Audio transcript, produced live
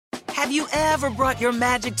Have you ever brought your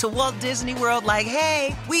magic to Walt Disney World like,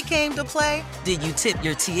 hey, we came to play? Did you tip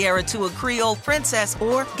your tiara to a Creole princess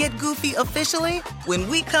or get goofy officially? When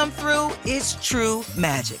we come through, it's true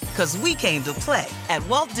magic, because we came to play at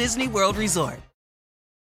Walt Disney World Resort.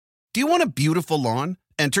 Do you want a beautiful lawn?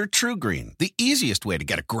 Enter True Green, the easiest way to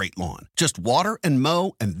get a great lawn. Just water and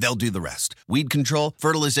mow, and they'll do the rest. Weed control,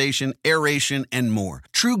 fertilization, aeration, and more.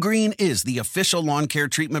 True Green is the official lawn care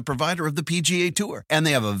treatment provider of the PGA Tour, and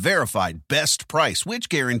they have a verified best price, which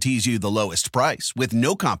guarantees you the lowest price with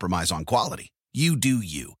no compromise on quality. You do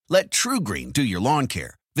you. Let True Green do your lawn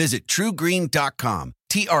care. Visit truegreen.com,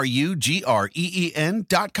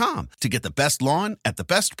 TRUGREEN.com, to get the best lawn at the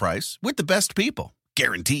best price with the best people.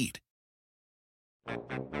 Guaranteed.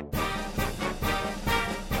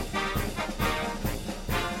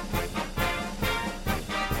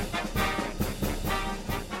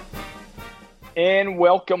 And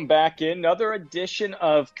welcome back in another edition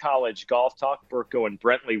of College Golf Talk. Burko and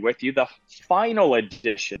Brentley with you. The final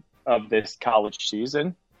edition of this college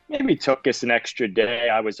season. Maybe took us an extra day.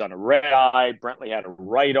 I was on a red eye. Brentley had a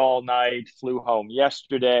write all night. Flew home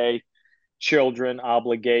yesterday. Children,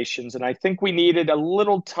 obligations. And I think we needed a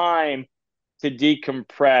little time to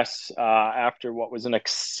decompress after what was an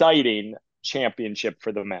exciting championship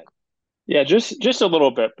for the men. Yeah, just a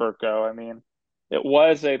little bit, Burko. I mean, it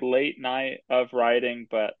was a late night of writing,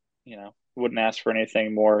 but, wouldn't ask for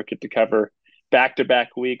anything more. Get to cover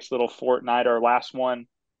back-to-back weeks, little fortnight, our last one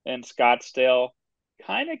in Scottsdale.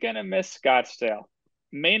 Kind of going to miss Scottsdale.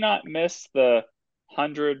 May not miss the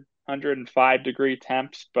 105-degree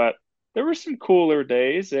temps, but there were some cooler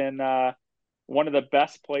days, and one of the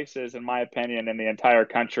best places, in my opinion, in the entire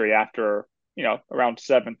country after, around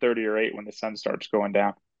 7:30 or 8 when the sun starts going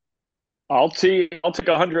down. I'll take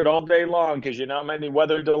 100 all day long, because you know how many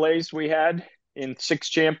weather delays we had in 6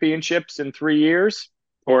 championships in 3 years?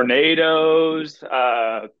 Tornadoes,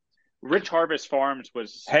 Rich Harvest Farms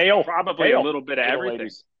was hail, probably a little bit of everything.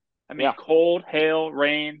 Ladies. I mean, cold, hail,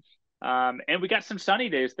 rain, and we got some sunny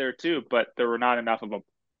days there too, but there were not enough of them.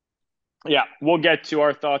 Yeah, we'll get to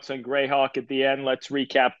our thoughts on Grayhawk at the end. Let's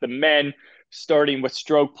recap the men, starting with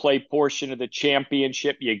stroke play portion of the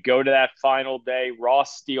championship. You go to that final day.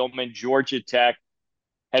 Ross Steelman, Georgia Tech,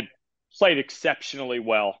 had played exceptionally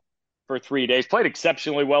well for 3 days. Played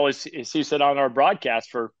exceptionally well, as he said on our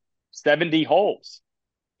broadcast, for 70 holes.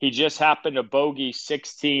 He just happened to bogey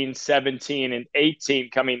 16, 17, and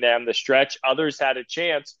 18 coming down the stretch. Others had a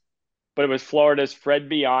chance, but it was Florida's Fred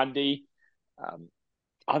Biondi.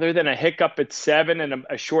 Other than a hiccup at 7 and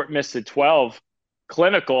a short miss at 12,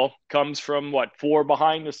 clinical comes from, 4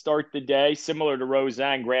 behind to start the day, similar to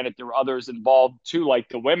Roseanne. Granted, there were others involved too, like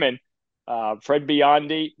the women. Fred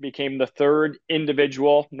Biondi became the 3rd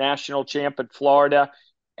individual national champ at Florida.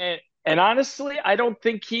 And honestly, I don't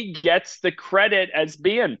think he gets the credit as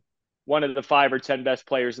being one of the 5 or 10 best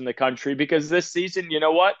players in the country, because this season, you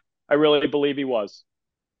know what? I really believe he was.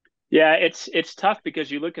 Yeah, it's tough because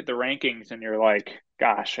you look at the rankings and you're like,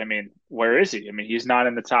 gosh, I mean, where is he? I mean, he's not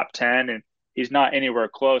in the top 10 and he's not anywhere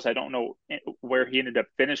close. I don't know where he ended up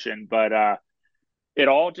finishing, but it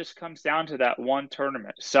all just comes down to that one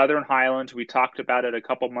tournament. Southern Highlands, we talked about it a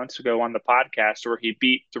couple months ago on the podcast, where he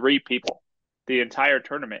beat 3 people the entire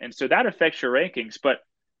tournament. And so that affects your rankings, but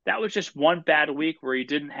that was just one bad week where he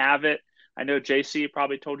didn't have it. I know JC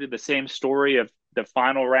probably told you the same story of the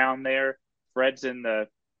final round there. Fred's in the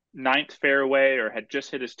 9th fairway, or had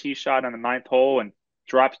just hit his tee shot on the 9th hole, and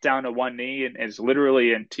drops down to one knee and is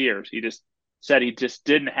literally in tears. He just said he just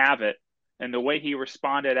didn't have it. And the way he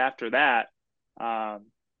responded after that, I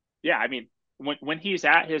mean, when he's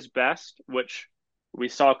at his best, which we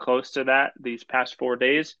saw close to that these past 4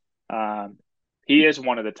 days, he is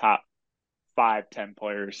one of the top 5-10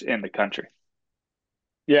 players in the country.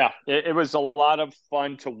 Yeah, it was a lot of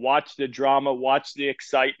fun to watch the drama, watch the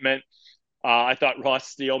excitement. I thought Ross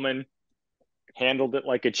Steelman handled it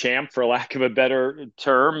like a champ, for lack of a better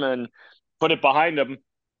term, and put it behind him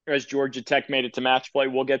as Georgia Tech made it to match play.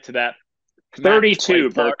 We'll get to that. 32,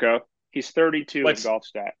 Burko. He's 32 in golf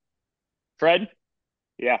stat. Fred?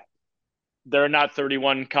 Yeah. There are not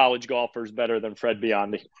 31 college golfers better than Fred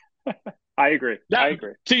Biondi. I agree. Now, I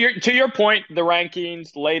agree. To your point, the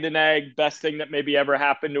rankings laid an egg. Best thing that maybe ever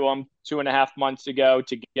happened to him 2.5 months ago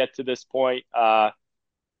to get to this point.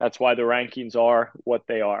 That's why the rankings are what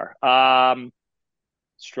they are.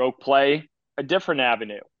 Stroke play, a different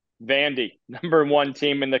avenue. Vandy, number 1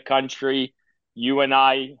 team in the country. You and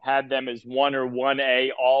I had them as 1 or 1A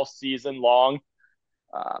all season long.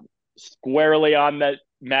 Squarely on that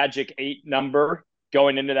magic 8 number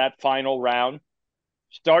going into that final round.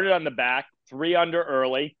 Started on the back, 3 under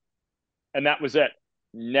early, and that was it.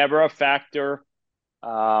 never a factor.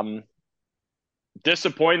 Um,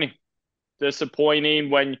 disappointing, disappointing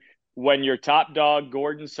when your top dog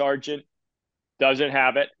Gordon Sargent doesn't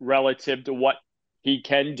have it relative to what he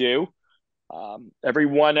can do.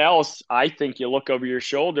 Everyone else, I think you look over your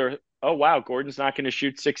shoulder. Oh wow, Gordon's not going to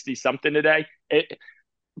shoot 60 something today.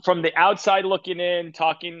 From the outside looking in,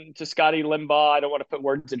 talking to Scotty Limbaugh, I don't want to put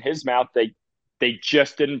words in his mouth. They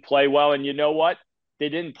just didn't play well, and you know what? They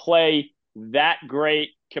didn't play that great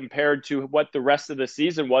compared to what the rest of the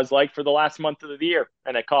season was like for the last month of the year,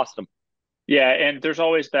 and it cost them. Yeah, and there's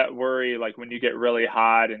always that worry, like when you get really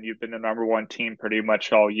hot and you've been the number one team pretty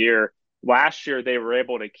much all year. Last year, they were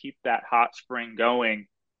able to keep that hot spring going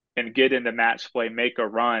and get into match play, make a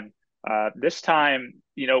run. This time,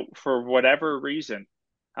 for whatever reason,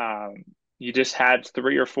 um, you just had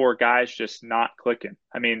three or four guys just not clicking.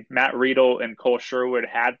 I mean, Matt Riedel and Cole Sherwood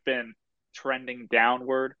had been trending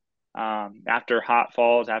downward after hot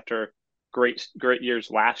falls, after great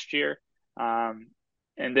years last year. And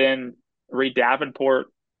then Reed Davenport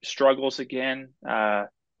struggles again.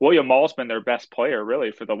 William Mall's been their best player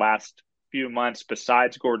really for the last few months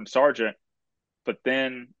besides Gordon Sargent. But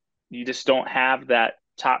then you just don't have that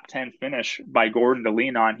top 10 finish by Gordon to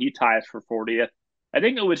lean on. He ties for 40th. I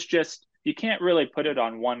think it was just, you can't really put it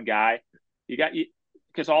on one guy.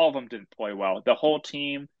 Because all of them didn't play well. The whole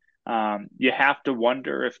team, you have to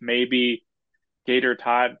wonder if maybe Gator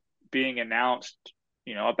Todd being announced,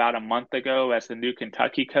 about a month ago as the new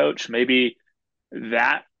Kentucky coach, maybe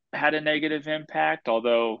that had a negative impact.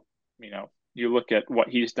 Although, you look at what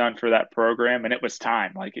he's done for that program, and it was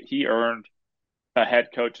time. Like he earned a head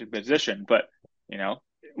coaching position, but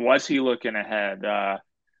was he looking ahead?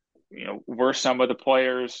 Were some of the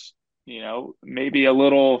players, maybe a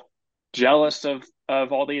little jealous of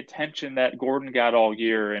all the attention that Gordon got all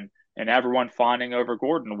year and everyone fawning over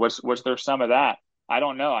Gordon? Was there some of that? I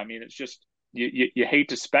don't know. I mean, it's just you hate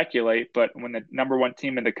to speculate, but when the number one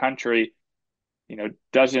team in the country,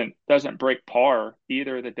 doesn't break par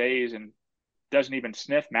either of the days and doesn't even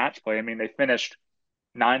sniff match play. I mean, they finished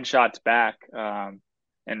 9 shots back and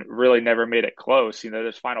really never made it close.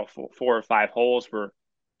 Those final 4 or 5 holes were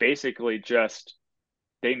basically just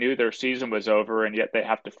they knew their season was over, and yet they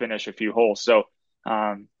have to finish a few holes. So,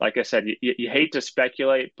 like I said, you hate to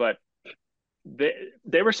speculate, but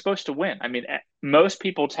they were supposed to win. I mean, most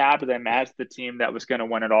people tabbed them as the team that was going to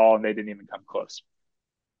win it all, and they didn't even come close.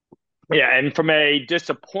 Yeah, and from a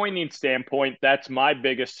disappointing standpoint, that's my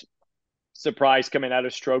biggest surprise coming out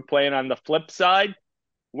of stroke play. And on the flip side,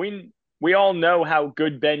 we all know how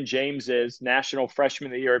good Ben James is, National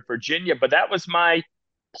Freshman of the Year at Virginia, but that was my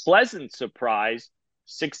pleasant surprise.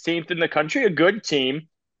 16th in the country, a good team.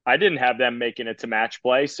 I didn't have them making it to match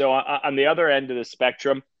play. So on the other end of the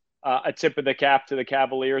spectrum, a tip of the cap to the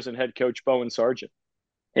Cavaliers and head coach Bowen Sargent.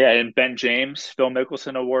 Yeah, and Ben James, Phil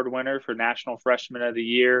Mickelson Award winner for National Freshman of the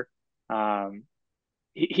Year.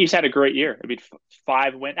 He's had a great year. I mean,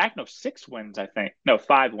 5 wins. No, 6 wins, I think. No,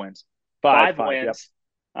 5 wins. 5 wins.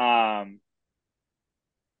 Yep.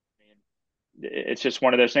 It's just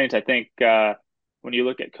one of those things. I think when you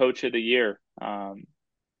look at Coach of the Year,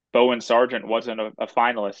 Bowen Sargent wasn't a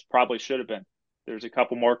finalist. Probably should have been. There's a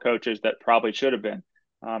couple more coaches that probably should have been.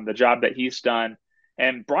 The job that he's done.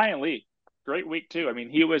 And Brian Lee, great week too. I mean,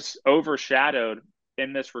 he was overshadowed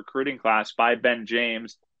in this recruiting class by Ben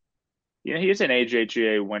James. He's an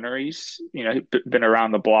AJGA winner. He's, been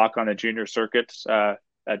around the block on the junior circuits a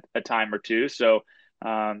time or two. So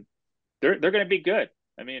they're going to be good.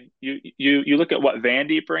 I mean, you look at what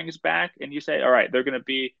Vandy brings back and you say, all right, they're going to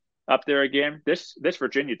be up there again. This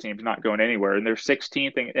Virginia team's not going anywhere, and they're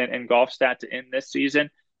 16th in golf stat to end this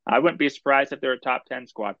season. I wouldn't be surprised if they're a top 10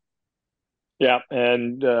 squad. Yeah,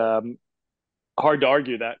 and hard to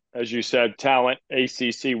argue that, as you said, talent,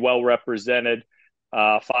 ACC well represented.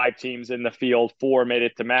 5 teams in the field, 4 made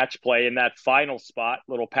it to match play. In that final spot,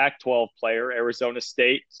 little Pac-12 player, Arizona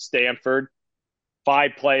State, Stanford,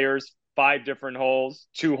 5 players, 5 different holes,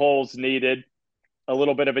 2 holes needed, a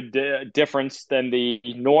little bit of a difference than the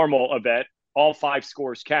normal event. All 5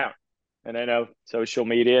 scores count. And I know social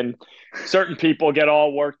media and certain people get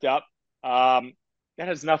all worked up. That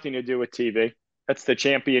has nothing to do with TV. That's the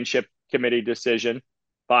championship committee decision,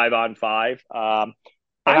 5 on 5. I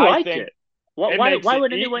like it. Why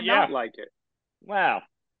would anyone not like it? Wow,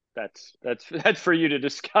 that's for you to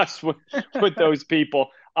discuss with those people.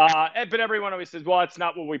 But everyone always says, "Well, it's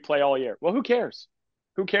not what we play all year." Well, who cares?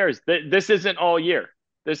 Who cares? This isn't all year.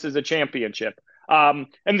 This is a championship. And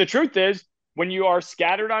the truth is, when you are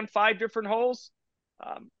scattered on 5 different holes,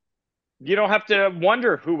 you don't have to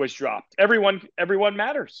wonder who was dropped. Everyone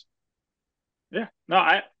matters. Yeah. No,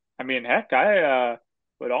 I mean, heck,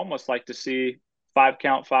 would almost like to see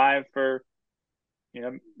 5-count-5 for,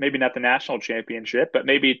 maybe not the national championship, but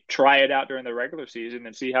maybe try it out during the regular season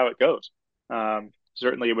and see how it goes.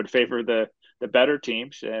 Certainly, it would favor the better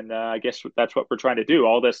teams, and I guess that's what we're trying to do.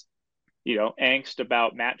 All this, angst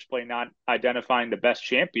about match play not identifying the best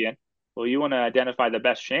champion. Well, you want to identify the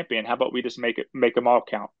best champion? How about we just make them all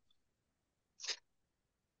count?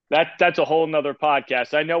 That's a whole nother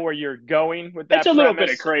podcast. I know where you're going with that. It's a little bit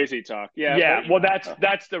of crazy talk. Yeah. Yeah. Well,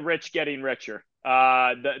 that's the rich getting richer.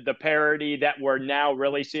 The parity that we're now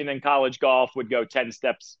really seeing in college golf would go 10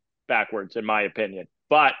 steps backwards, in my opinion.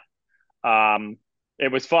 But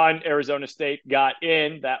it was fun. Arizona State got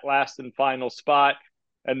in that last and final spot,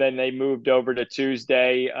 and then they moved over to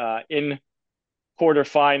Tuesday in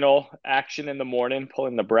quarterfinal action in the morning,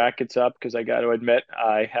 pulling the brackets up because I got to admit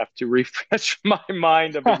I have to refresh my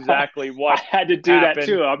mind of exactly what I had to do happened. that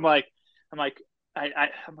too. I'm like,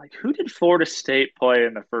 who did Florida State play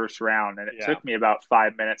in the first round? And it took me about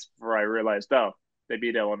 5 minutes before I realized, they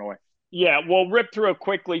beat Illinois. Yeah, we'll rip through it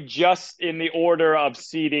quickly just in the order of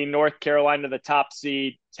seeding. North Carolina, the top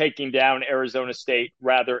seed, taking down Arizona State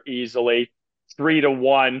rather easily,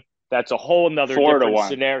 3-1. That's a whole nother different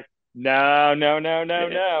scenario. No.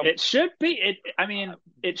 It should be.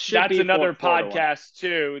 It should That's be. That's another podcast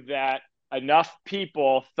too, that enough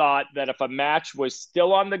people thought that if a match was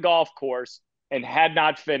still on the golf course and had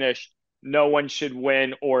not finished, no one should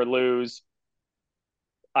win or lose.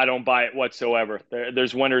 I don't buy it whatsoever.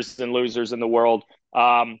 There's winners and losers in the world.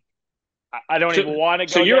 I don't even want to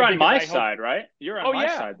go. So you're on my side, right? You're on my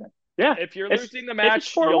side then. Yeah. If you're losing the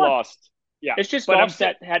match, you lost. Yeah. It's just golf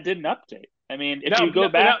that didn't update. I mean, if you go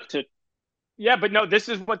back to. Yeah, but no, this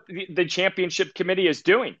is what the championship committee is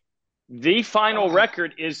doing. The final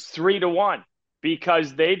record is 3-1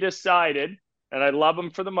 because they decided, and I love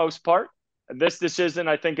them for the most part. This decision,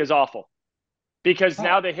 I think, is awful because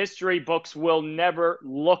now the history books will never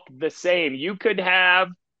look the same. You could have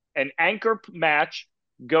an anchor match,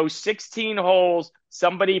 go 16 holes,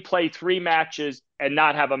 somebody play 3 matches and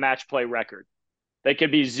not have a match play record. They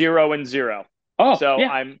could be 0-0.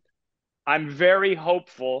 I'm very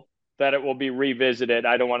hopeful that it will be revisited.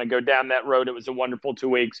 I don't want to go down that road. It was a wonderful 2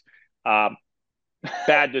 weeks.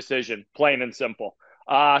 Bad decision, plain and simple.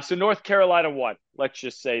 So North Carolina won. Let's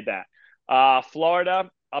just say that.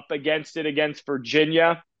 Florida up against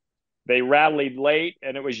Virginia. They rallied late,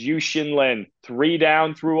 and it was Yu-Shin Lin, 3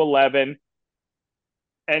 down through 11.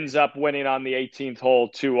 Ends up winning on the 18th hole,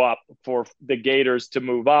 2 up for the Gators to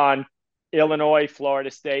move on. Illinois, Florida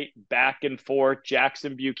State, back and forth.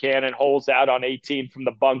 Jackson Buchanan holes out on 18 from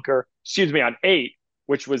the bunker. On 8,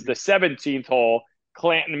 which was the 17th hole.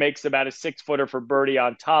 Clanton makes about a 6-footer for birdie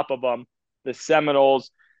on top of them. The Seminoles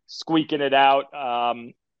squeaking it out.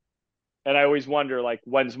 And I always wonder,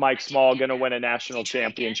 when's Mike Small going to win a national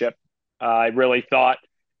championship? I really thought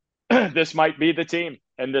this might be the team,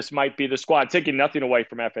 and this might be the squad. Taking nothing away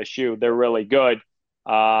from FSU. They're really good.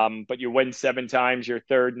 But you win 7 times, you're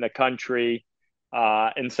third in the country,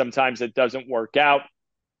 and sometimes it doesn't work out.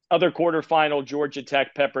 Other quarterfinal, Georgia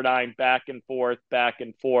Tech, Pepperdine, back and forth.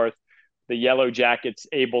 The Yellow Jackets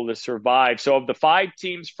able to survive. So of the 5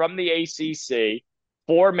 teams from the ACC,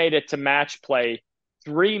 4 made it to match play,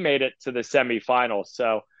 3 made it to the semifinals.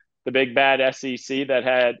 So the big bad SEC that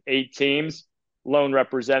had 8 teams, lone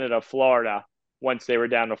representative Florida once they were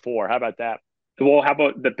down to 4. How about that? Well, how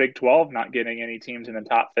about the Big 12 not getting any teams in the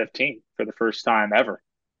top 15 for the first time ever?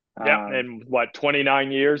 Yeah, in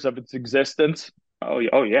 29 years of its existence? Oh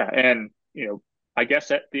yeah, and I guess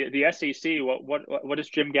that the SEC. What does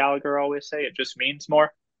Jim Gallagher always say? It just means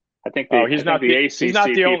more. I think he's not the ACC. He's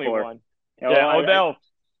not the only one.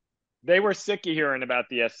 They were sick of hearing about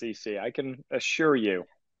the SEC. I can assure you,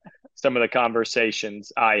 some of the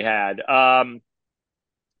conversations I had.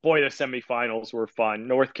 Boy, the semifinals were fun.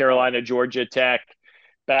 North Carolina, Georgia Tech,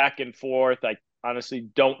 back and forth. I honestly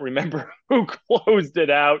don't remember who closed it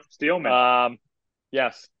out. Steelman.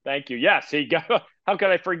 Yes, thank you. Yes, he got. How could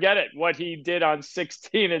I forget it? What he did on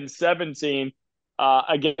 16 and 17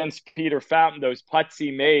 against Peter Fountain, those putts he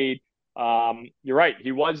made. You're right.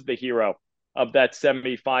 He was the hero of that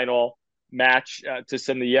semifinal match to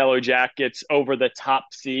send the Yellow Jackets over the top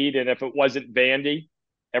seed. And if it wasn't Vandy,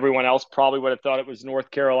 everyone else probably would have thought it was North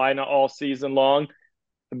Carolina all season long.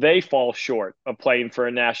 They fall short of playing for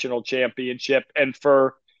a national championship. And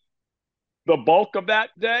for the bulk of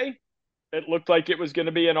that day, it looked like it was going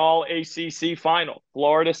to be an all ACC final.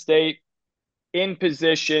 Florida State in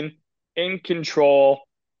position, in control.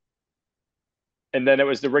 And then it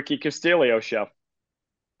was the Ricky Castillo show.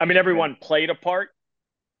 I mean, everyone played a part,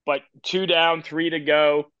 but 2 down, 3 to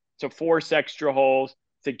go, to force extra holes,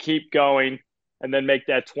 to keep going. and then make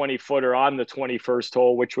that 20-footer on the 21st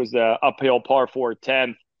hole, which was the uphill par 4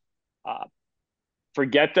 10th.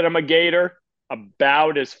 Forget that I'm a Gator.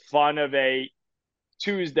 About as fun of a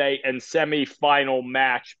Tuesday and semifinal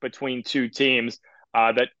match between two teams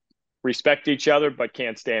that respect each other but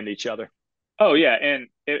can't stand each other. Oh yeah, and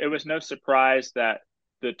it was no surprise that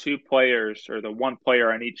the two players or the one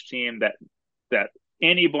player on each team that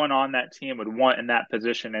anyone on that team would want in that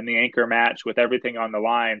position in the anchor match with everything on the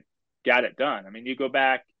line got it done. I mean, you go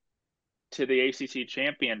back to the ACC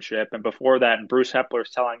championship, and before that, and Bruce Hepler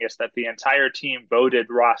is telling us that the entire team voted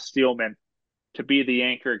Ross Steelman to be the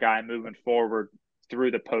anchor guy moving forward through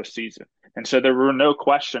the postseason. And so there were no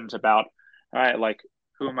questions about, all right, like,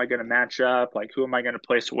 who am I going to match up? Like, who am I going to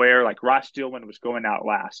place where? Like, Ross Steelman was going out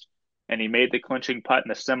last, and he made the clinching putt in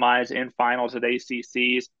the semis and finals at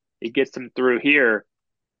ACCs. He gets them through here.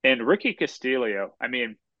 And Ricky Castillo, I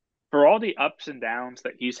mean, for all the ups and downs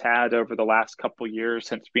that he's had over the last couple of years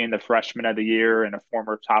since being the freshman of the year and a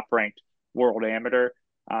former top-ranked world amateur,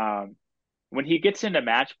 when he gets into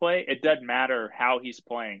match play, it doesn't matter how he's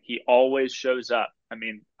playing. He always shows up. I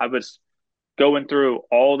mean, I was going through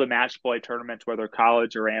all the match play tournaments, whether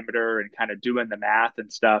college or amateur, and kind of doing the math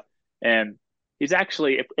and stuff. And he's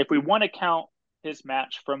actually, if we want to count his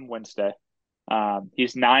match from Wednesday,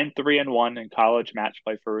 he's 9-3-1 in college match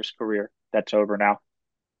play for his career. That's over now.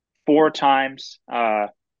 Three times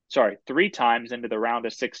into the round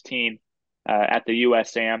of 16 at the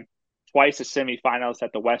USAM, twice a semifinals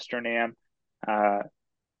at the Western Am,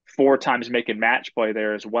 4 times making match play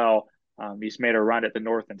there as well. He's made a run at the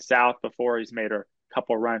North and South before. He's made a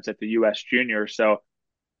couple runs at the U.S. Junior. So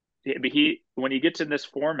when he gets in this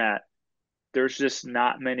format, there's just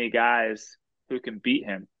not many guys who can beat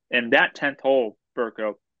him. And that 10th hole,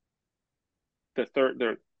 Burko, the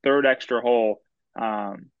third extra hole,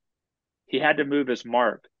 he had to move his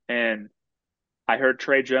mark. And I heard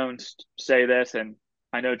Trey Jones say this, and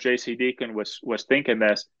I know J.C. Deacon was thinking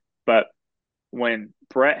this, but when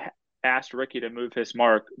Brett asked Ricky to move his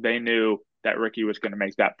mark, they knew that Ricky was going to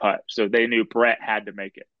make that putt. So they knew Brett had to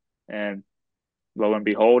make it. And lo and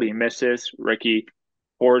behold, he misses. Ricky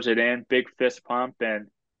pours it in, big fist pump, and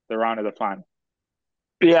they're on to the final.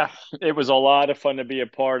 Yeah, it was a lot of fun to be a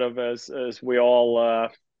part of as we all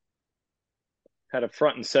had a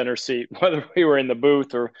front and center seat, whether we were in the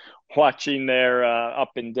booth or watching their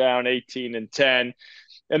up and down 18 and 10.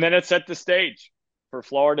 And then it set the stage for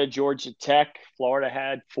Florida, Georgia Tech. Florida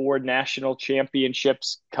had 4 national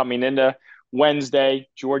championships coming into Wednesday.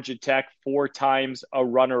 Georgia Tech 4 times a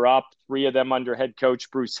runner-up, 3 of them under head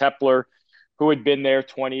coach Bruce Hepler, who had been there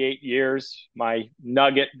 28 years. My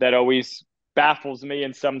nugget that always baffles me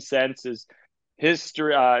in some sense is his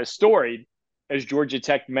storied as Georgia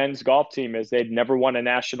Tech men's golf team is. They'd never won a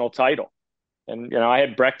national title. And, I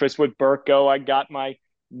had breakfast with Burko. I got my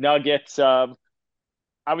nuggets of,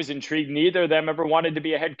 I was intrigued. Neither of them ever wanted to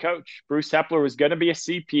be a head coach. Bruce Hepler was going to be a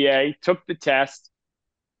CPA, took the test,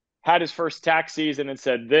 had his first tax season and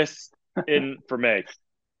said, this in for me.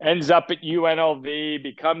 Ends up at UNLV,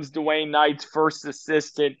 becomes Dwayne Knight's first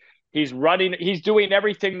assistant. He's doing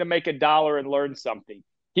everything to make $1 and learn something.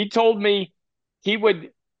 He told me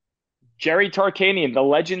Jerry Tarkanian, the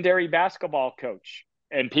legendary basketball coach,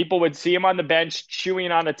 and people would see him on the bench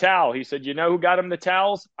chewing on a towel. He said, you know who got him the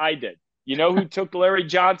towels? I did. You know who took Larry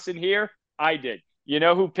Johnson here? I did. You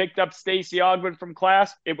know who picked up Stacey Ogman from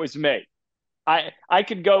class? It was me. I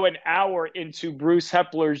could go an hour into Bruce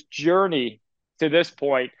Hepler's journey to this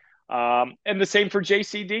point. And the same for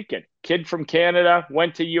J.C. Deacon. Kid from Canada,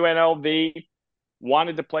 went to UNLV,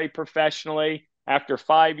 wanted to play professionally. After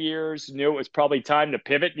 5 years, knew it was probably time to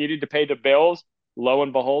pivot, needed to pay the bills. Lo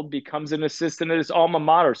and behold, becomes an assistant at his alma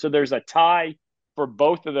mater. So there's a tie for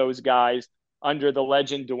both of those guys under the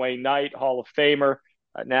legend Dwayne Knight, Hall of Famer,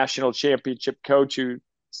 a national championship coach who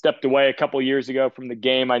stepped away a couple years ago from the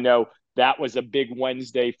game. I know that was a big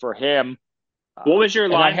Wednesday for him. What was your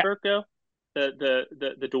line, Burko?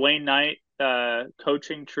 The Dwayne Knight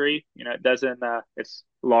coaching tree, it doesn't it's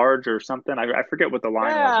large or something. I forget what the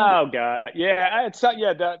line was. Oh God, yeah,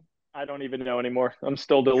 that I don't even know anymore. I'm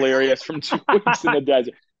still delirious from 2 weeks in the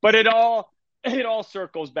desert. But it all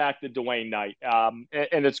circles back to Dwayne Knight,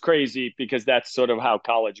 and it's crazy because that's sort of how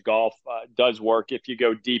college golf does work if you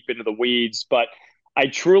go deep into the weeds. But I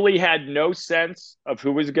truly had no sense of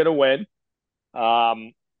who was going to win.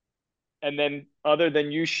 And then other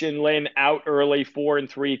than Yu-Shin Lin out early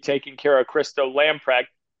 4-3, taking care of Christo Lamprecht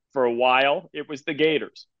for a while, it was the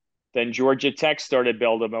Gators. Then Georgia Tech started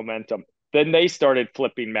building momentum. Then they started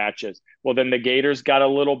flipping matches. Well, then the Gators got a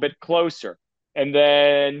little bit closer. And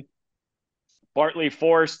then Bartley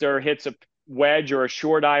Forrester hits a wedge or a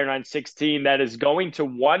short iron on 16 that is going to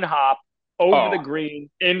one hop over the Oh, green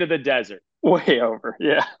into the desert. way over.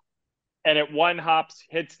 Yeah. And it one hops,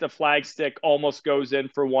 hits the flagstick, almost goes in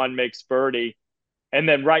for one, makes birdie. And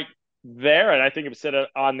then right there, and I think I've said it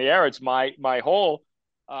on the air, it's my hole.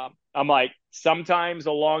 I'm like, sometimes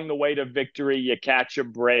along the way to victory, you catch a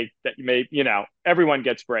break that you may, everyone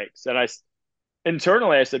gets breaks. And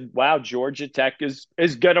internally, I said, wow, Georgia Tech is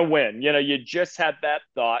going to win. You just had that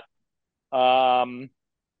thought. And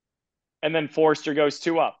then Forster goes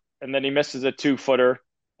two up, and then he misses a 2-footer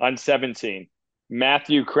on 17.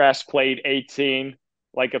 Matthew Kress played 18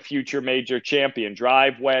 like a future major champion.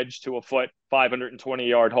 Drive wedge to a foot,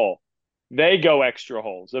 520-yard hole. They go extra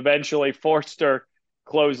holes. Eventually, Forster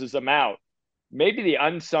closes them out. Maybe the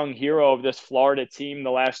unsung hero of this Florida team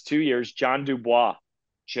the last 2 years, John Dubois,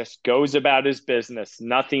 just goes about his business.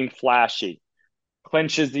 Nothing flashy.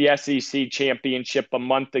 Clinches the SEC championship a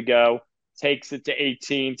month ago, takes it to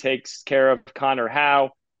 18, takes care of Connor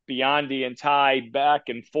Howe, Biondi and Ty back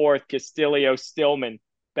and forth, Castillo, Stillman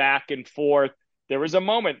back and forth. There was a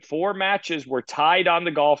moment, 4 matches were tied on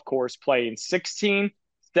the golf course playing 16,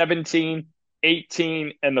 17,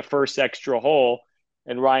 18, and the first extra hole.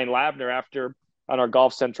 And Ryan Lavner, after on our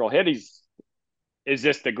Golf Central hit, is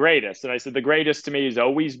this the greatest? And I said, the greatest to me has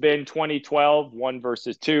always been 2012, 1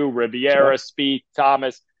 versus 2, Riviera, Spieth,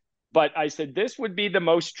 Thomas. But I said, this would be the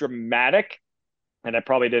most dramatic, and I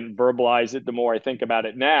probably didn't verbalize it the more I think about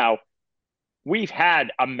it now. We've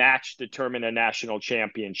had a match determine a national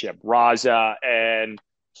championship, Raza and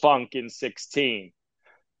Funk in 16.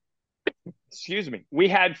 Excuse me. We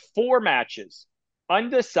had 4 matches,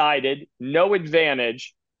 undecided, no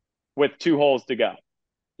advantage, with 2 holes to go.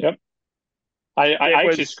 Yep. I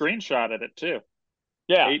actually screenshotted it too.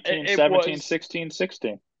 Yeah. 18, 17, 16,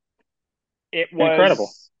 16. It was incredible.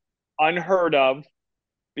 Unheard of.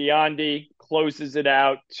 Biondi closes it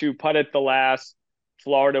out to putt at the last.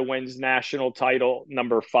 Florida wins national title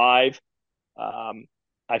number 5.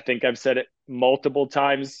 I think I've said it multiple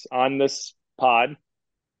times on this pod.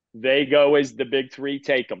 They go as the big 3,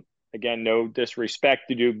 take them. Again, no disrespect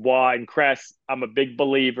to Dubois and Kress. I'm a big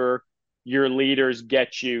believer. Your leaders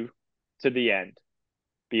get you to the end.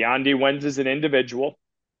 Biondi wins as an individual.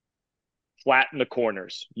 Flat in the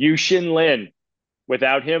corners. Yushin Lin.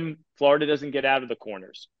 Without him, Florida doesn't get out of the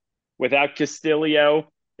corners. Without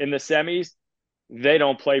Castillo in the semis, they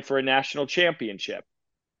don't play for a national championship.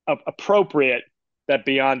 Appropriate that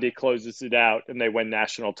Biondi closes it out and they win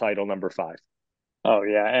national title number 5. Oh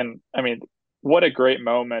yeah, and I mean, what a great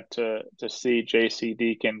moment to see JC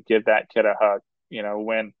Deacon give that kid a hug.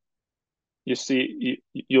 When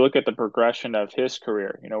you look at the progression of his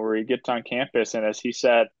career, where he gets on campus, and as he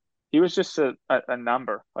said, he was just a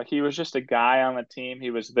number. Like, he was just a guy on the team.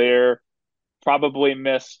 He was there, probably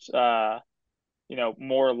missed more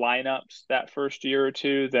lineups that first year or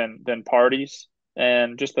two than parties.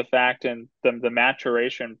 And just the fact and the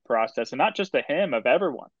maturation process, and not just of him, of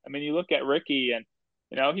everyone. I mean, you look at Ricky, and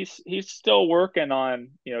he's still working on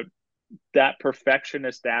that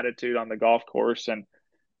perfectionist attitude on the golf course and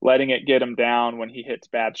letting it get him down when he hits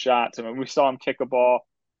bad shots. I mean, we saw him kick a ball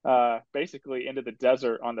basically into the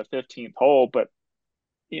desert on the 15th hole, but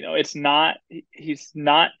he's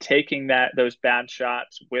not taking those bad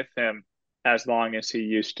shots with him as long as he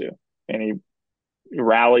used to, and he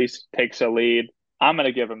rallies, takes a lead. I'm going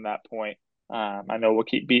to give him that point. I know we'll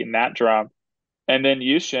keep beating that drum. And then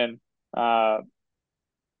Yushin, kind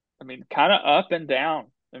of up and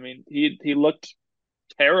down. I mean, he looked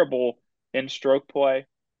terrible in stroke play,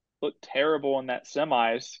 looked terrible in that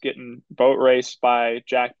semis, getting boat raced by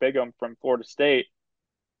Jack Bigham from Florida State.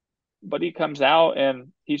 But he comes out and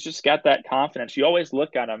he's just got that confidence. You always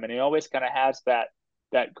look at him and he always kind of has that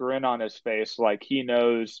grin on his face, like he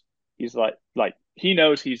knows he's he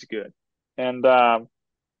knows he's good. And I'm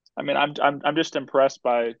just impressed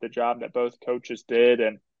by the job that both coaches did,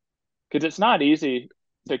 and because it's not easy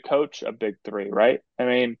to coach a big 3, right? I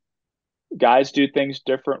mean, guys do things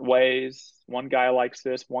different ways. One guy likes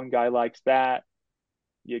this, one guy likes that.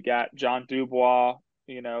 You got John Dubois,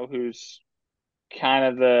 who's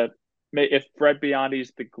kind of if Fred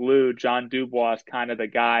Biondi's the glue, John Dubois is kind of the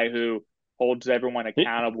guy who holds everyone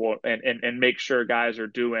accountable and makes sure guys are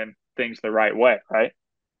doing things the right way, right?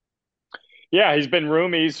 Yeah, he's been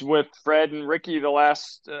roomies with Fred and Ricky the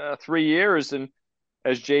last 3 years, and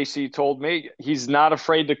as JC told me, he's not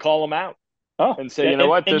afraid to call them out and say,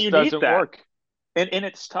 this doesn't work. And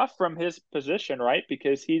it's tough from his position, right?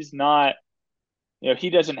 Because he's not, he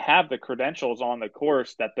doesn't have the credentials on the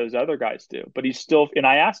course that those other guys do. But he's still, and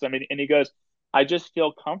I asked him, and he goes, I just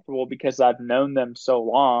feel comfortable because I've known them so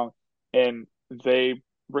long, and they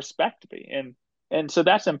respect me. And so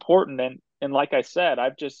that's important. And like I said,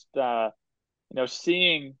 I've just,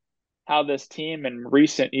 seeing how this team in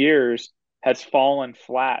recent years has fallen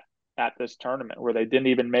flat at this tournament where they didn't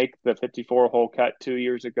even make the 54 hole cut 2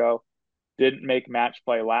 years ago, didn't make match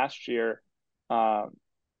play last year.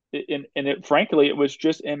 Frankly, it was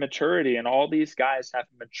just immaturity, and all these guys have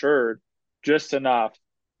matured just enough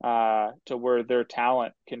to where their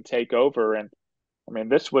talent can take over. And I mean,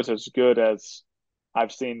 this was as good as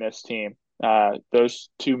I've seen this team. Those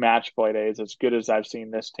two match play days, as good as I've seen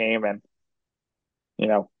this team in,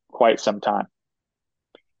 quite some time.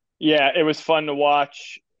 Yeah, it was fun to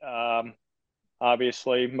watch.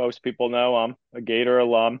 Obviously, most people know I'm a Gator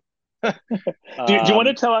alum. Do you want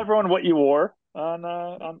to tell everyone what you wore on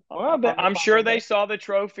the I'm sure they saw the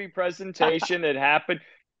trophy presentation. It happened.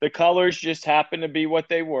 The colors just happened to be what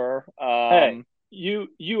they were. Hey, you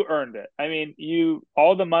earned it. I mean,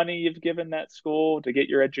 all the money you've given that school to get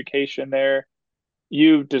your education there,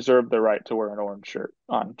 you deserve the right to wear an orange shirt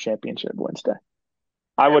on Championship Wednesday.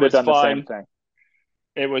 I would have done the same thing.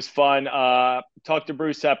 It was fun. Talked to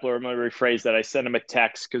Bruce Hepler. I'm going to rephrase that. I sent him a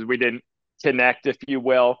text because we didn't connect, if you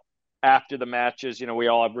will, after the matches. We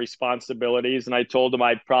all have responsibilities. And I told him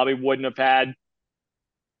I probably wouldn't have had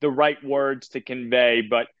the right words to convey,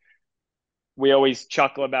 but we always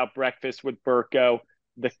chuckle about breakfast with Burko.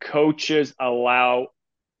 The coaches allow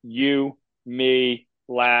you, me,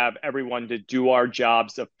 Lab, everyone to do our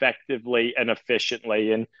jobs effectively and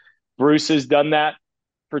efficiently. And Bruce has done that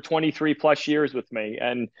for 23 plus years with me.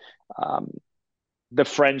 And the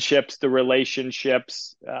friendships, the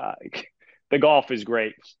relationships, the golf is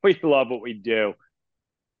great. We love what we do.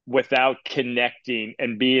 Without connecting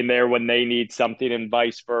and being there when they need something and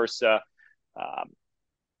vice versa,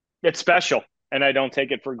 it's special. And I don't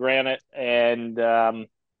take it for granted. And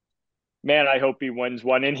man, I hope he wins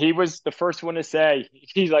one. And he was the first one to say,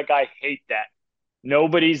 he's like, I hate that.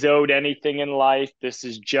 Nobody's owed anything in life. This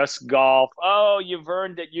is just golf. Oh, you've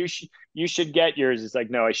earned it. You should get yours. It's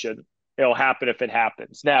like, no, I shouldn't. It'll happen if it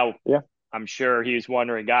happens. Now, yeah, I'm sure he's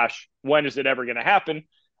wondering, gosh, when is it ever going to happen?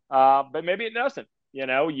 But maybe it doesn't.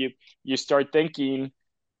 You start thinking,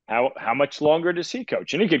 how much longer does he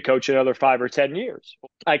coach? And he could coach another 5 or 10 years.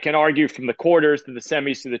 I can argue from the quarters to the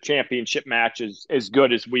semis to the championship match is as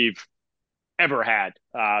good as we've ever had.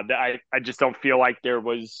 I just don't feel like there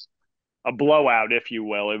was a blowout, if you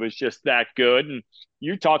will. It was just that good. And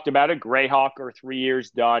you talked about it, Grayhawk are 3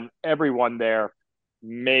 years done. Everyone there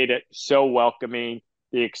made it so welcoming.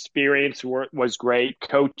 The experience was great.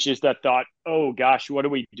 Coaches that thought, oh gosh, what are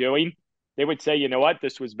we doing? They would say, you know what,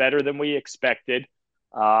 this was better than we expected.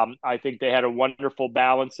 I think they had a wonderful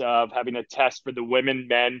balance of having a test for the women,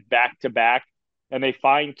 men back to back, and they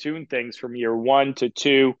fine-tuned things from year 1 to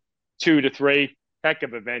 2, 2 to 3. Heck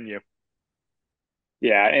of a venue.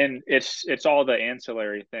 Yeah, and it's all the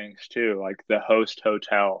ancillary things too, like the host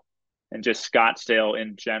hotel and just Scottsdale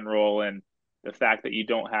in general, and the fact that you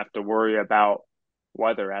don't have to worry about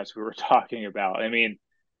weather, as we were talking about. I mean,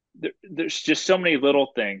 there's just so many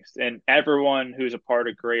little things, and everyone who's a part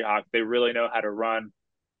of Grayhawk, they really know how to run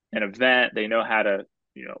an event. They know how to,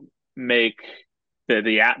 make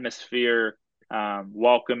the atmosphere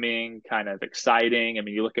welcoming, kind of exciting. I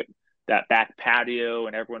mean, you look at that back patio,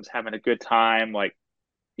 and everyone's having a good time. Like,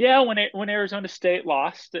 yeah, when Arizona State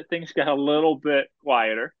lost, things got a little bit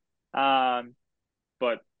quieter.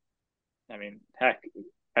 But I mean, heck,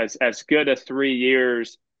 as good as 3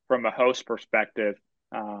 years from a host perspective,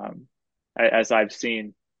 as I've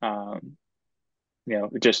seen,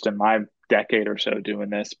 just in my decade or so doing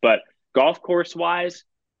this. But golf course wise,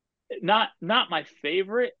 not my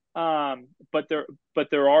favorite. But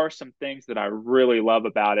there are some things that I really love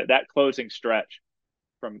about it. That closing stretch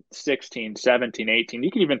from 16, 17, 18,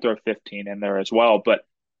 you can even throw 15 in there as well. But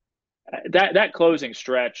that closing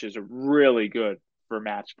stretch is really good for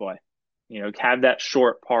match play. Have that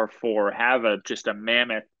short par 4, have just a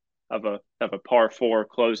mammoth of a par 4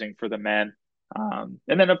 closing for the men. And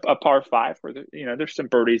then a par 5 for there's some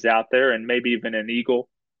birdies out there, and maybe even an eagle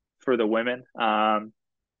for the women.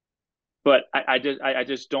 But I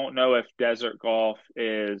just don't know if desert golf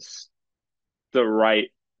is the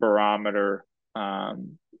right barometer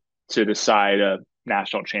to decide a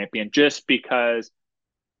national champion, just because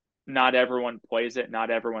not everyone plays it, not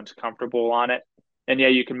everyone's comfortable on it. And yeah,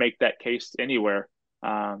 you can make that case anywhere.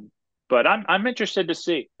 But I'm interested to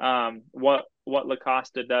see what La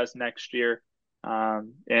Costa does next year,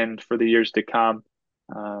 and for the years to come.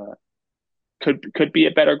 Could be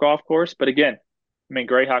a better golf course, but again, I mean,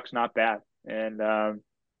 Grayhawk's not bad, and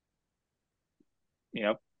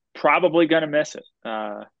probably gonna miss it.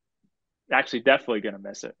 Actually, definitely gonna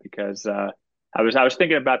miss it because I was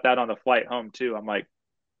thinking about that on the flight home too. I'm like,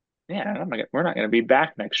 yeah, we're not going to be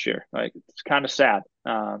back next year. Like, it's kind of sad.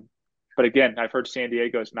 But again, I've heard San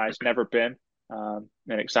Diego is nice. Never been, and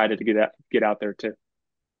excited to get out there too.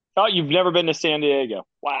 Oh, you've never been to San Diego?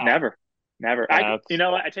 Wow. Never, never. You That's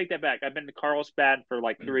know what? I take that back. I've been to Carlsbad for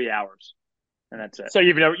like 3 hours, and that's it. so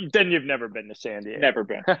you've never been to San Diego. Never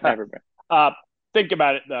been, never been. uh, think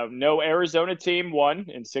about it though. No Arizona team won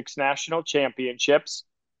in 6 national championships.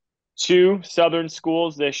 2 Southern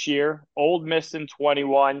schools this year. Ole Miss in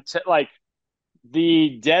 21. Like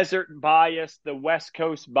the desert bias, the West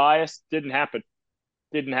Coast bias didn't happen.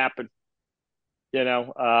 Didn't happen.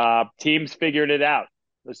 Teams figured it out,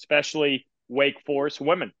 especially Wake Forest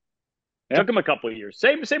women. Yeah. Took them a couple of years.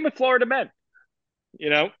 Same with Florida men.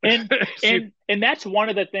 And and that's one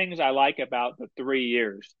of the things I like about the 3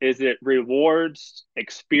 years is it rewards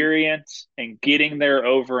experience and getting there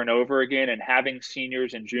over and over again and having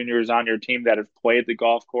seniors and juniors on your team that have played the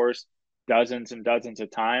golf course dozens and dozens of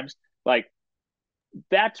times. Like,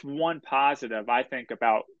 that's one positive I think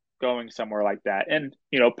about going somewhere like that. And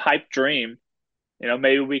pipe dream,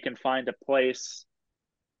 maybe we can find a place,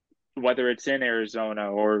 whether it's in Arizona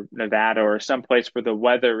or Nevada or someplace where the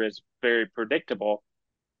weather is very predictable.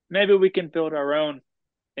 Maybe we can build our own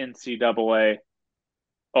NCAA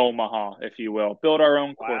Omaha, if you will. Build our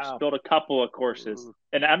own course, wow. build a couple of courses.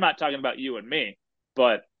 And I'm not talking about you and me,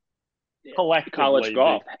 but college Collectively,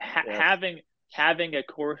 golf. yes. Having a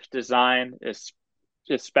course design is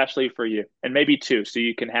especially for you, and maybe two, so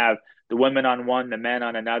you can have the women on one, the men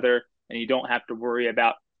on another, and you don't have to worry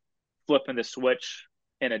about flipping the switch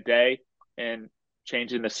in a day and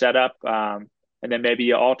changing the setup. And then maybe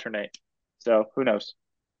you alternate. So who knows?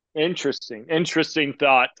 Interesting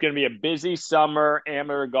thought. It's going to be a busy summer.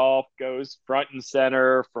 Amateur golf goes front and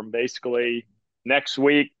center from basically next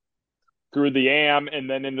week through the AM and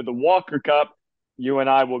then into the Walker Cup. You and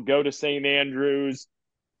I will go to St. Andrews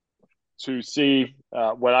to see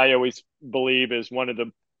what I always believe is one of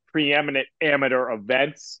the preeminent amateur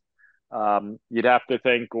events. You'd have to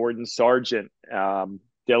thank Gordon Sargent. Dylan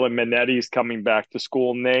Minetti's coming back to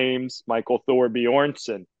school names, Michael Thor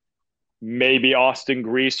Bjornsson, maybe Austin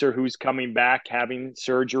Greaser, who's coming back, having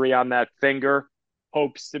surgery on that finger,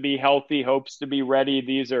 hopes to be healthy, hopes to be ready.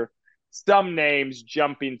 These are some names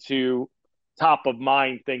jumping to top of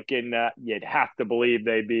mind, thinking that you'd have to believe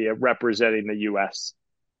they'd be representing the U.S.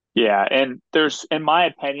 Yeah, and in my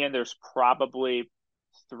opinion, there's probably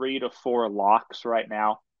 3 to 4 locks right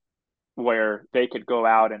now where they could go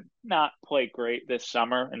out and not play great this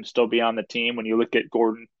summer and still be on the team. When you look at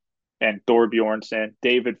Gordon and Thor Bjornsson,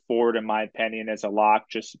 David Ford, in my opinion, is a lock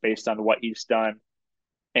just based on what he's done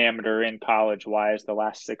amateur and college wise the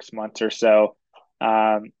last 6 months or so.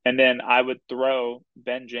 And then I would throw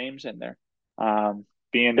Ben James in there,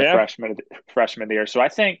 being the Yeah. freshman of the year. So I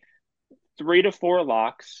think 3 to 4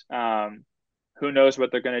 locks. Who knows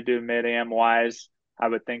what they're going to do mid-am wise? I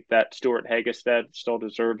would think that Stuart Hagestad still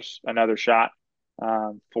deserves another shot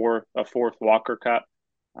for a fourth Walker Cup.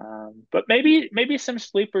 But maybe some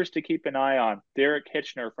sleepers to keep an eye on. Derek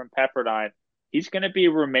Hitchner from Pepperdine. He's going to be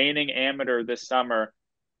remaining amateur this summer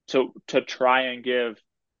to try and give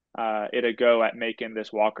it a go at making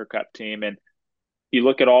this Walker Cup team. And you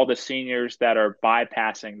look at all the seniors that are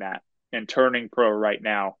bypassing that and turning pro right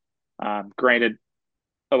now. Granted,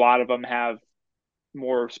 a lot of them have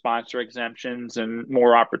more sponsor exemptions and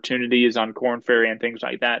more opportunities on Korn Ferry and things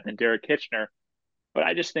like that than Derek Hitchner. But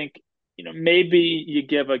I just think, maybe you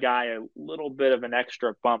give a guy a little bit of an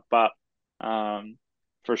extra bump up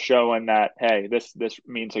for showing that, hey, this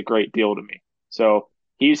means a great deal to me. So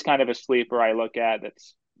he's kind of a sleeper I look at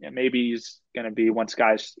that's maybe he's going to be, once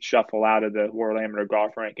guys shuffle out of the World Amateur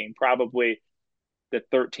Golf Ranking, probably the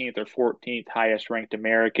 13th or 14th highest ranked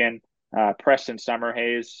American. Preston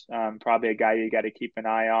Summerhays, probably a guy you got to keep an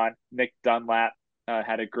eye on. Nick Dunlap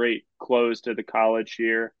had a great close to the college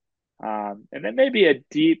year. And then maybe a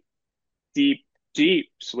deep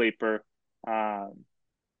sleeper.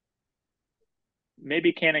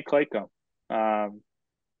 Maybe Cannon Claycomb.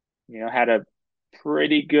 Had a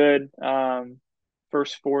pretty good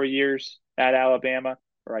first 4 years at Alabama,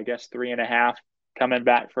 or I guess 3.5, coming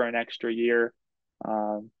back for an extra year.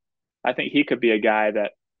 I think he could be a guy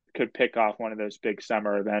that could pick off one of those big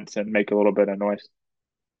summer events and make a little bit of noise.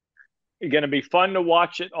 It's going to be fun to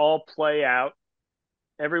watch it all play out.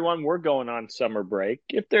 Everyone, we're going on summer break.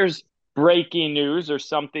 If there's breaking news or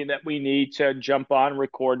something that we need to jump on,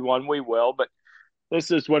 record one, we will. But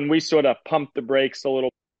this is when we sort of pump the brakes a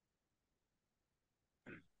little.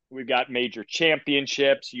 We've got major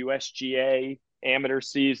championships, USGA, amateur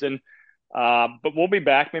season. But we'll be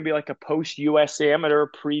back, maybe like a post-US Amateur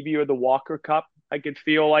preview of the Walker Cup. I could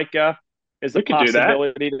feel like is a We could do that.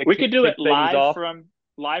 possibility to We could do kick it things off.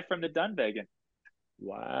 live from the Dunvegan.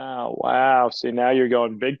 Wow. See, now you're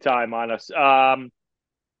going big time on us.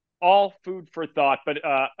 All food for thought, but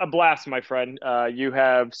a blast, my friend. You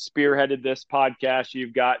have spearheaded this podcast.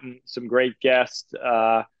 You've gotten some great guests,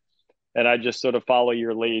 and I just sort of follow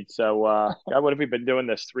your lead. So, what have we been doing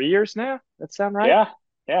this? 3 years now? That sound right?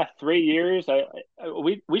 Yeah. 3 years.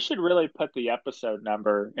 We should really put the episode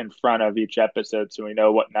number in front of each episode so we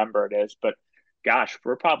know what number it is. But gosh,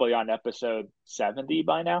 we're probably on episode 70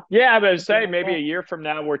 by now. Yeah, I was say maybe a year from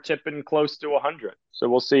now we're tipping close to 100. So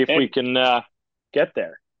we'll see if we can get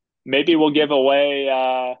there. Maybe we'll give away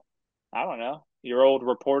I don't know, your old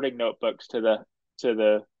reporting notebooks to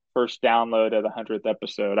the first download of the 100th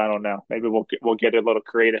episode. I don't know. Maybe we'll get a little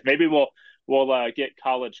creative. Maybe we'll get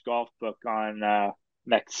College Golf Book on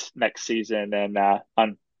next season and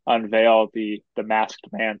unveil the masked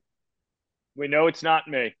man. We know it's not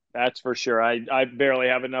me. That's for sure. I barely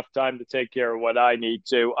have enough time to take care of what I need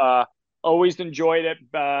to. Always enjoyed it.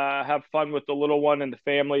 Have fun with the little one and the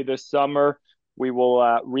family this summer. We will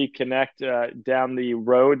reconnect down the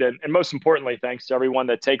road. And most importantly, thanks to everyone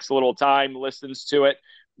that takes a little time, listens to it.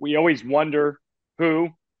 We always wonder who,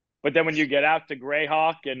 but then when you get out to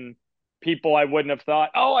Grayhawk and people I wouldn't have thought,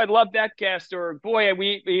 oh, I love that guest, or boy,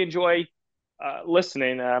 we enjoy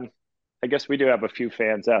listening. I guess we do have a few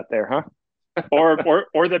fans out there, huh?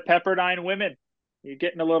 or the Pepperdine women. You're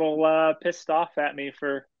getting a little pissed off at me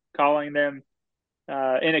for calling them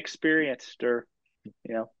inexperienced or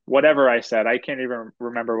whatever I said. I can't even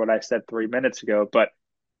remember what I said 3 minutes ago, but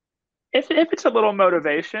if it's a little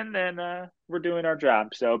motivation, then we're doing our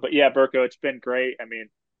job. So, but yeah, Burko, it's been great. I mean,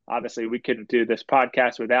 obviously we couldn't do this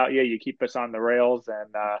podcast without you. You keep us on the rails,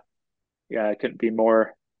 and I couldn't be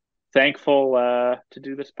more thankful to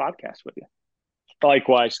do this podcast with you.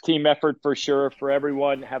 Likewise, team effort for sure for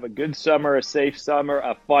everyone. Have a good summer, a safe summer,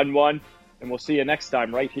 a fun one, and we'll see you next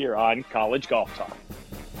time right here on College Golf Talk.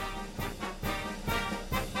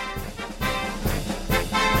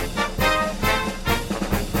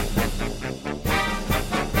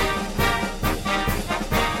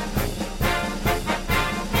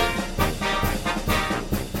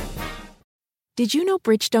 Did you know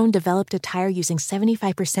Bridgestone developed a tire using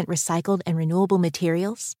 75% recycled and renewable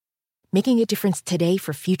materials? Making a difference today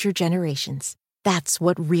for future generations. That's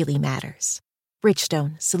what really matters.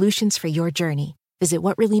 Bridgestone, solutions for your journey. Visit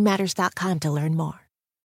whatreallymatters.com to learn more.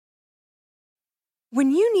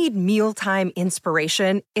 When you need mealtime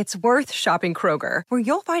inspiration, it's worth shopping Kroger, where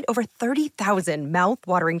you'll find over 30,000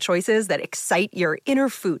 mouth-watering choices that excite your inner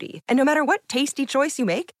foodie. And no matter what tasty choice you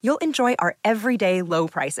make, you'll enjoy our everyday low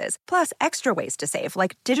prices, plus extra ways to save,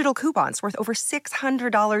 like digital coupons worth over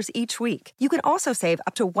 $600 each week. You can also save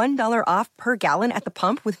up to $1 off per gallon at the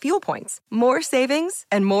pump with fuel points. More savings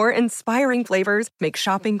and more inspiring flavors make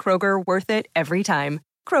shopping Kroger worth it every time.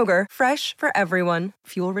 Kroger, fresh for everyone.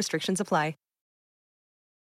 Fuel restrictions apply.